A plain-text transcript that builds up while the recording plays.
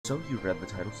So you read the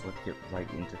title, so let's get right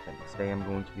into things. Today I'm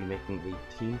going to be making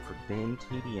a team for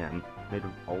DanTDM, made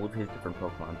of all of his different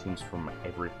Pokemon teams from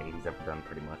everything he's ever done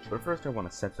pretty much. But first I want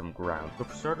to set some ground. So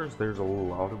for starters, there's a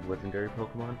lot of legendary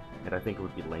Pokemon, and I think it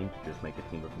would be lame to just make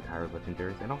a team of entire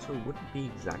legendaries, and also it wouldn't be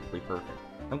exactly perfect.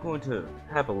 I'm going to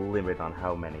have a limit on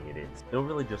how many it is. It'll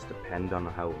really just depend on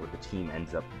how the team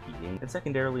ends up being. And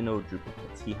secondarily, no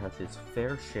duplicates. He has his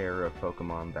fair share of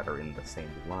Pokemon that are in the same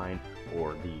line,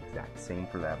 or the exact same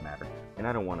for that matter. And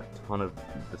I don't want a ton of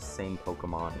the same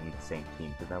Pokemon in the same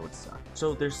team, because that would suck.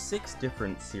 So there's 6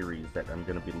 different series that I'm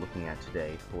going to be looking at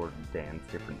today for Dan's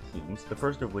different teams. The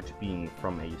first of which being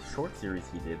from a short series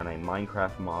he did on a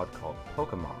Minecraft mod called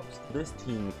Pokemobs. This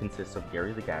team consists of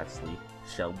Gary the Ghastly,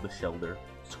 Shelled the Shelder,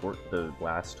 Squirt the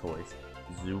Blastoise,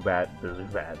 Zubat the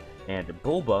Zubat, and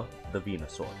Bulba the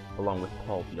Venusaur, along with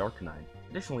Paul the Arcanine.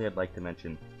 Additionally, I'd like to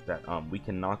mention that we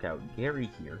can knock out Gary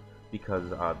here, because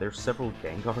there's several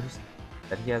Gengars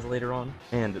that he has later on,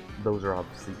 and those are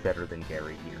obviously better than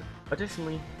Gary here.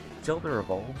 Additionally, Shelder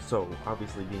evolved, so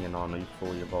obviously being a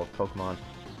non-fully evolved Pokemon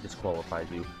disqualifies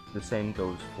you. The same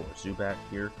goes for Zubat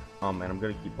here, and I'm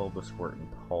going to keep Bulba, Squirt, and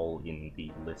Paul in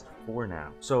the list for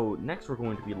now. So next we're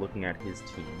going to be looking at his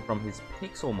team from his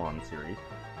Pixelmon series,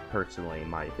 personally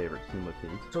my favorite team of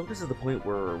his. So this is the point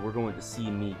where we're going to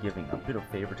see me giving a bit of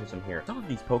favoritism here. Some of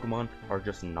these Pokemon are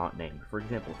just not named. For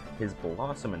example, his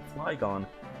Blossom and Flygon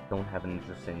don't have an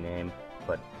interesting name,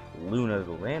 but Luna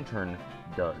the Lantern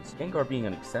does. Gengar being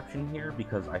an exception here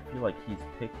because I feel like he's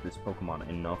picked this Pokemon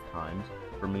enough times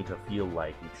for me to feel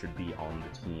like it should be on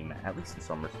the team, at least in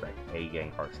some respect, a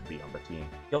Gengar should be on the team.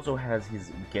 He also has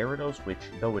his Gyarados, which,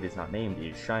 though it is not named,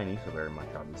 is shiny, so very much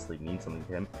obviously means something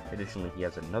to him. Additionally, he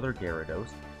has another Gyarados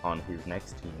on his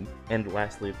next team. And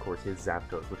lastly, of course, his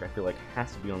Zapdos, which I feel like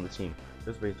has to be on the team,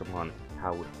 just based upon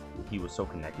how he was so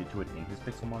connected to it in his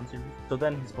Pixelmon series. So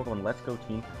then his Pokemon Let's Go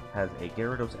team has a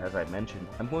Gyarados, as I mentioned.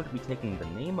 I'm going to be taking the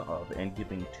name of and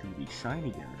giving to the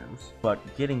shiny Gyarados, but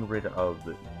getting rid of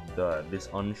this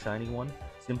unshiny one,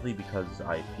 simply because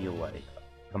I feel like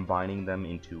combining them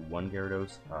into one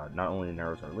Gyarados not only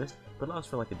narrows our list, but allows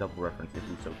for like a double reference if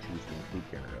we so choose to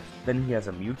include Gyarados. Then he has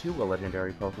a Mewtwo, a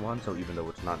legendary Pokemon, so even though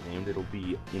it's not named, it'll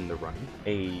be in the running.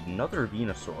 Another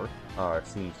Venusaur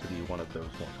seems to be one of those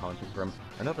more taunted from.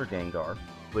 Another Gengar,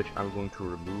 which I'm going to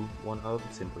remove one of,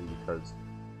 simply because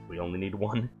we only need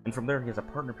one. And from there he has a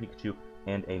partner Pikachu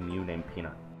and a Mew named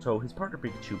Peanut. So his partner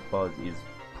Pikachu, Buzz, is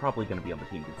probably going to be on the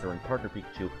team, considering partner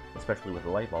Pikachu, especially with the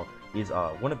Light Ball, is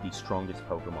one of the strongest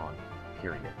Pokemon,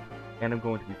 period. And I'm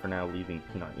going to be, for now, leaving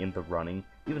Peanut in the running,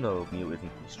 even though Mew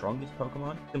isn't the strongest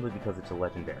Pokemon, simply because it's a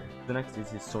legendary. The next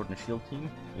is his Sword and Shield team,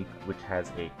 which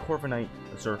has a Corviknight,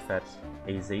 a Surfetch,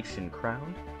 a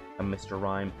Zacian-Crowned, a Mr.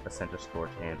 Rime, a Centiskorch,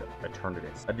 and a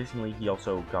Eternatus. Additionally, he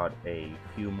also got a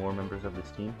few more members of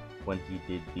this team when he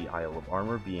did the Isle of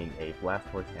Armor, being a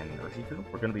Blastoise and an Urshifu.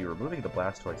 We're going to be removing the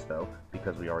Blastoise, though,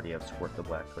 because we already have Squirt the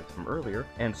Blastoise from earlier,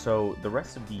 and so the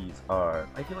rest of these are,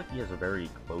 I feel like he has a very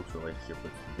close relationship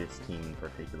with this team in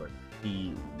particular.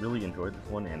 He really enjoyed this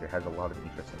one, and it has a lot of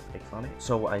interesting picks on it,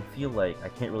 so I feel like I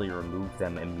can't really remove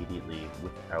them immediately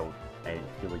without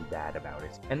feeling bad about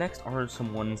it. And next are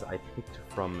some ones I picked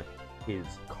from his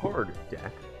card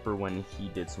deck for when he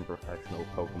did some professional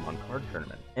Pokemon card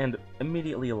tournament. And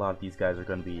immediately a lot of these guys are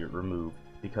going to be removed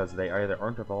because they either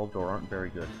aren't evolved or aren't very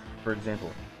good. For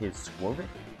example, his Squirtle,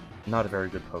 not a very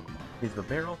good Pokemon. His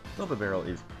Bibarel, though Bibarel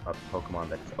is a Pokemon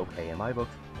that is okay in my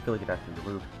books, I feel like it has to be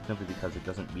removed simply because it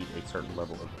doesn't meet a certain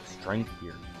level of strength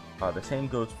here. The same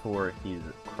goes for his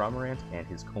Cramorant and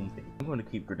his Comfey. I'm going to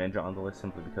keep Greninja on the list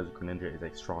simply because Greninja is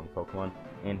a strong Pokemon,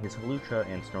 and his Hawlucha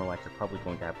and Snorlax are probably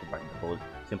going to have to bite the bullet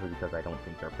simply because I don't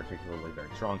think they're particularly very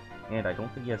strong, and I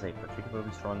don't think he has a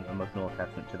particularly strong emotional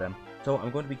attachment to them. So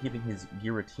I'm going to be keeping his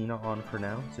Giratina on for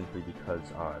now, simply because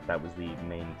that was the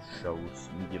main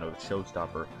the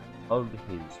showstopper of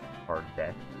his card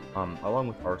deck, along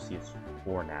with Arceus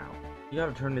for now. He got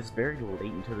to turn this very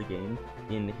late into the game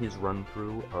in his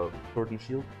run-through of Sword and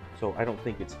Shield, so I don't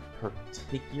think it's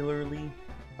particularly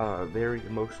very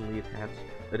emotionally attached.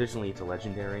 Additionally, it's a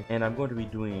legendary, and I'm going to be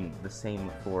doing the same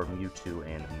for Mewtwo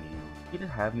and Mew. He did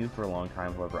have Mew for a long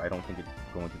time, however, I don't think it's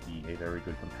going to be a very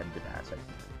good competitive asset.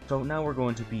 So now we're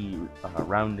going to be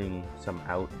rounding some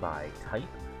out by type.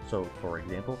 So, for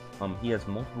example, he has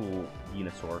multiple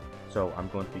Venusaur, so I'm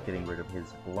going to be getting rid of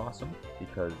his Blossom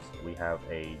because we have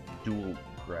a dual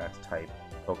grass type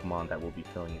Pokemon that will be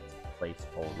filling its place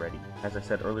already. As I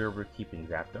said earlier, we're keeping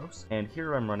Zapdos, and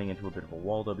here I'm running into a bit of a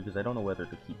wall though because I don't know whether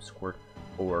to keep Squirt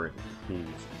or his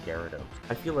Gyarados.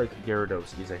 I feel like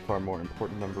Gyarados is a far more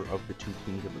important member of the two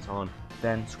teams it was on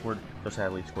than Squirt, so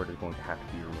sadly Squirt is going to have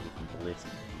to be removed from the list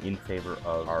in favor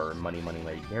of our Money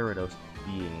Gyarados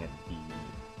being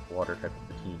the water type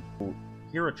of the team. So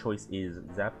here a choice is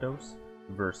Zapdos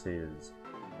versus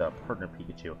the partner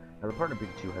Pikachu. Now the partner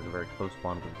Pikachu has a very close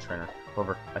bond with the trainer,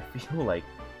 however I feel like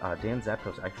Dan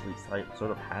Zapdos actually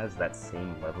sort of has that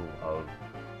same level of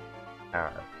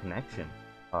connection.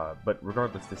 But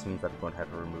regardless, this means that I'm going to have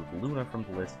to remove Luna from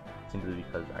the list, simply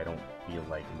because I don't feel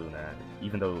like Luna,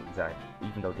 even though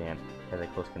Dan has a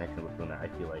close connection with Luna, I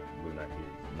feel like Luna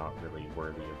is not really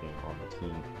worthy of being on the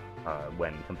team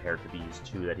when compared to these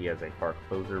two that he has a far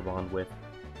closer bond with,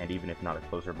 and even if not a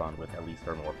closer bond with, at least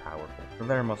are more powerful. From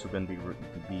there, I'm also going to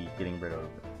be getting rid of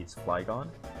his Flygon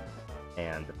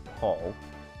and Paul,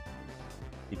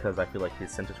 because I feel like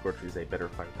his Centiskorch is a better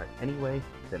fire type anyway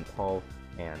than Paul,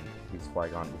 and his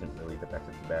Flygon isn't really the best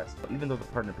of the best. But even though the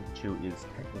partner Pikachu is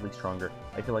technically stronger,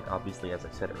 I feel like obviously, as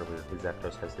I said earlier, his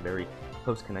Zapdos has a very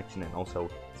close connection, and also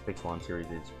his Pixelon series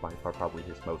is by far probably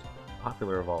his most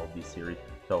popular of all of these series,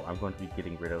 so I'm going to be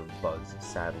getting rid of Buzz,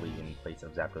 sadly, in place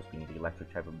of Zapdos being the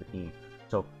electric type of the team.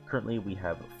 So currently we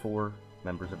have 4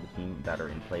 members of the team that are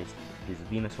in place: his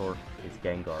Venusaur, his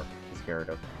Gengar, his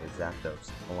Gyarados, his Zapdos,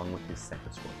 along with his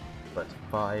Centiskorch. So that's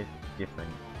 5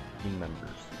 different team members.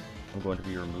 I'm going to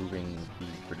be removing the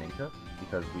Greninja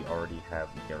because we already have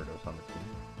the Gyarados on the team,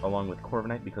 along with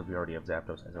Corviknight because we already have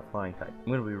Zapdos as a flying type. I'm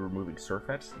going to be removing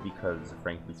Surfetch because,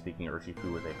 frankly speaking,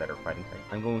 Urshifu is a better fighting type.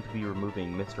 I'm going to be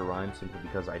removing Mr. Rhyme simply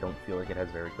because I don't feel like it has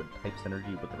very good type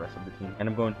synergy with the rest of the team. And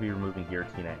I'm going to be removing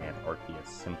Giratina and Arceus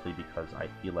simply because I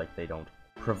feel like they don't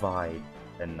provide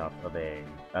enough of an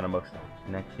emotional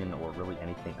connection or really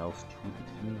anything else to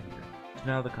the team here. So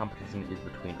now the competition is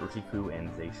between Urshifu and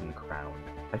Zacian-Crowned.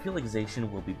 I feel like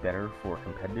Zacian will be better for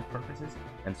competitive purposes,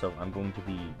 and so I'm going to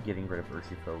be getting rid of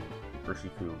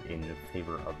Urshifu in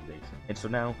favor of Zacian. And so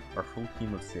now our full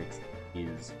team of 6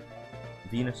 is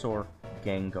Venusaur,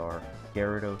 Gengar,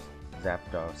 Gyarados,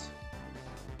 Zapdos,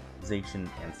 Zacian,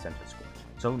 and Centiskorch.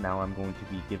 So now I'm going to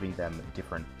be giving them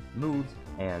different moves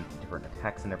and different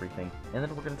attacks and everything, and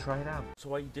then we're gonna try it out.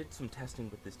 So I did some testing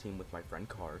with this team with my friend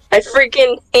Cars. I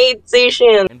freaking hate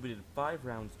Zacian! And we did 5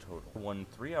 rounds total. I won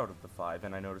 3 out of the 5,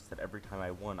 and I noticed that every time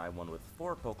I won with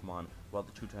 4 Pokemon, while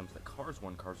the 2 times that Cars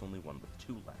won, Cars only won with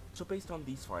 2 left. So based on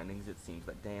these findings, it seems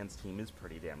that Dan's team is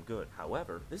pretty damn good.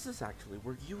 However, this is actually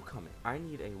where you come in. I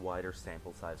need a wider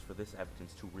sample size for this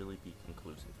evidence to really be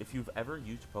conclusive. If you've ever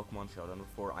used Pokemon Showdown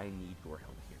before, I need your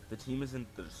help here. The team is in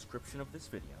the description of this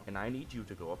video, and I need you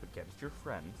to go up against your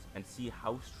friends and see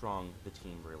how strong the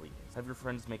team really is. Have your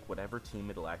friends make whatever team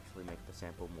it'll actually make the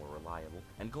sample more reliable,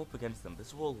 and go up against them.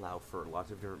 This will allow for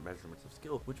lots of different measurements of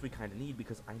skill, which we kinda need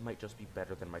because I might just be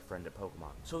better than my friend at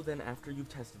Pokemon. So then after you've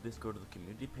tested this, go to the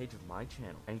community page of my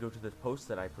channel, and go to the post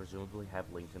that I presumably have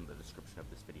linked in the description of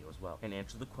this video as well, and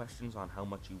answer the questions on how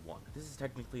much you won. This is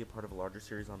technically a part of a larger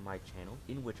series on my channel,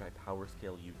 in which I power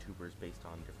scale YouTubers based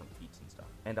on different feats and stuff.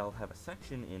 And I'll have a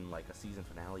section in like a season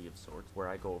finale of sorts where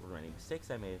I go over any mistakes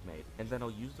I may have made, and then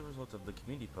I'll use the results of the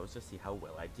community post to see how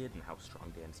well I did and how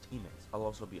strong Dan's team is. I'll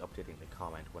also be updating the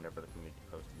comment whenever the community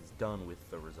post is done with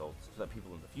the results, so that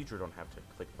people in the future don't have to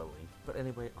click the link. But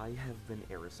anyway, I have been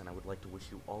Eris, and I would like to wish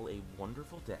you all a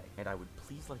wonderful day, and I would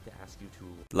please like to ask you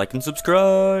to like and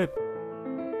subscribe!